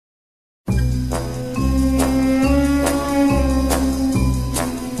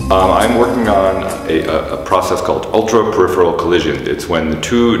I'm working on a process called ultra-peripheral collision. It's when the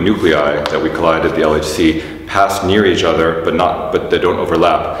two nuclei that we collide at the LHC pass near each other, but they don't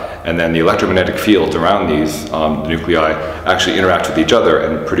overlap. And then the electromagnetic fields around these nuclei actually interact with each other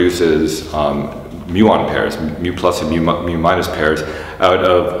and produces muon pairs, mu plus and mu minus pairs, out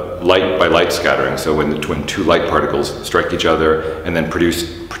of light by light scattering. So when two light particles strike each other and then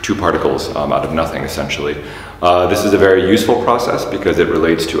produce two particles out of nothing, essentially. This is a very useful process because it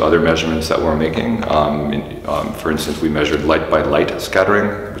relates to other measurements that we're making. For instance, we measured light by light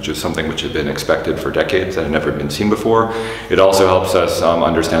scattering, which is something which had been expected for decades and had never been seen before. It also helps us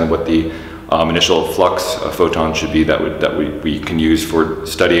understand what the initial flux of photons should be that we can use for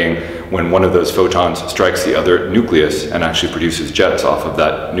studying when one of those photons strikes the other nucleus and actually produces jets off of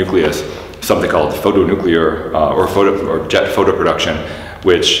that nucleus, something called photonuclear or jet photoproduction,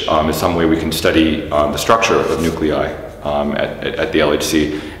 which is some way we can study the structure of nuclei at the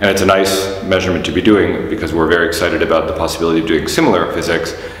LHC. And it's a nice measurement to be doing because we're very excited about the possibility of doing similar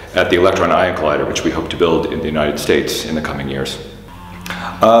physics at the electron-ion collider, which we hope to build in the United States in the coming years.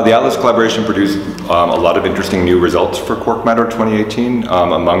 The ATLAS collaboration produced a lot of interesting new results for Quark Matter 2018.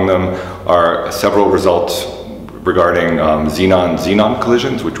 Among them are several results regarding xenon-xenon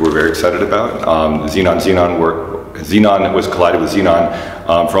collisions, which we're very excited about. Xenon was collided with xenon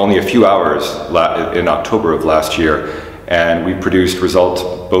for only a few hours in October of last year, and we produced results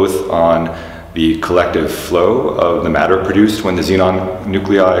both on the collective flow of the matter produced when the xenon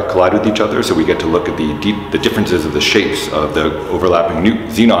nuclei collide with each other, so we get to look at the differences of the shapes of the overlapping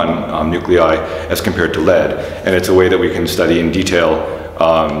xenon nuclei as compared to lead, and it's a way that we can study in detail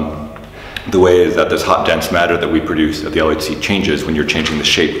the way that this hot dense matter that we produce at the LHC changes when you're changing the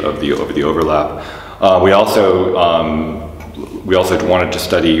shape of the overlap. We also wanted to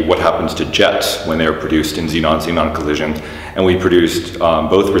study what happens to jets when they're produced in xenon-xenon collisions, and we produced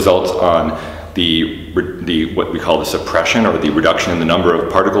both results on what we call the suppression or the reduction in the number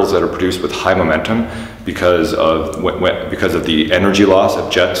of particles that are produced with high momentum because of the energy loss of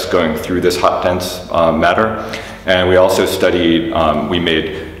jets going through this hot dense matter. And we also studied,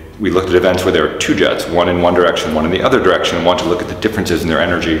 we looked at events where there are two jets, one in one direction, one in the other direction, and wanted to look at the differences in their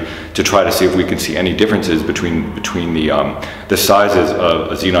energy to try to see if we can see any differences between the sizes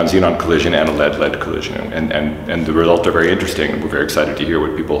of a xenon-xenon collision and a lead-lead collision. And the results are very interesting, and we're very excited to hear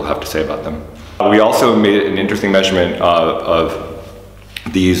what people have to say about them. We also made an interesting measurement of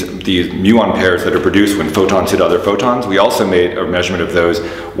these muon pairs that are produced when photons hit other photons. We also made a measurement of those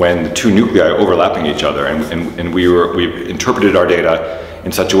when the two nuclei are overlapping each other, and we interpreted our data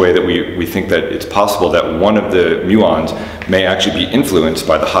in such a way that we think that it's possible that one of the muons may actually be influenced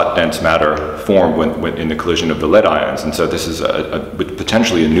by the hot dense matter formed when in the collision of the lead ions. And so this is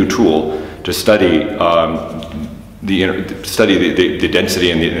potentially a new tool to study the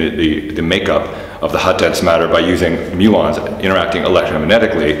density and the makeup of the hot dense matter by using muons interacting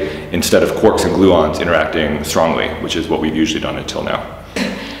electromagnetically instead of quarks and gluons interacting strongly, which is what we've usually done until now.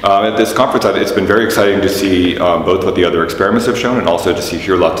 At this conference, it's been very exciting to see both what the other experiments have shown and also to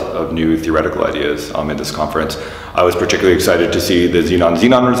hear lots of new theoretical ideas in this conference. I was particularly excited to see the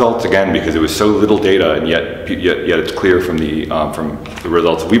xenon-xenon results again because it was so little data, and yet it's clear from the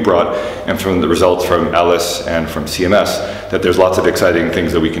results we brought and from the results from ALICE and from CMS that there's lots of exciting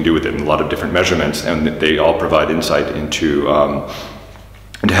things that we can do with it and a lot of different measurements, and that they all provide insight into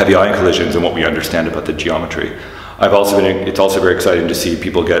heavy ion collisions and what we understand about the geometry. It's also very exciting to see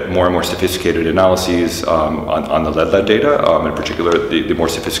people get more and more sophisticated analyses on the lead-lead data, in particular the more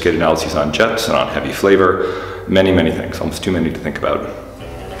sophisticated analyses on jets and on heavy flavor, many things, almost too many to think about.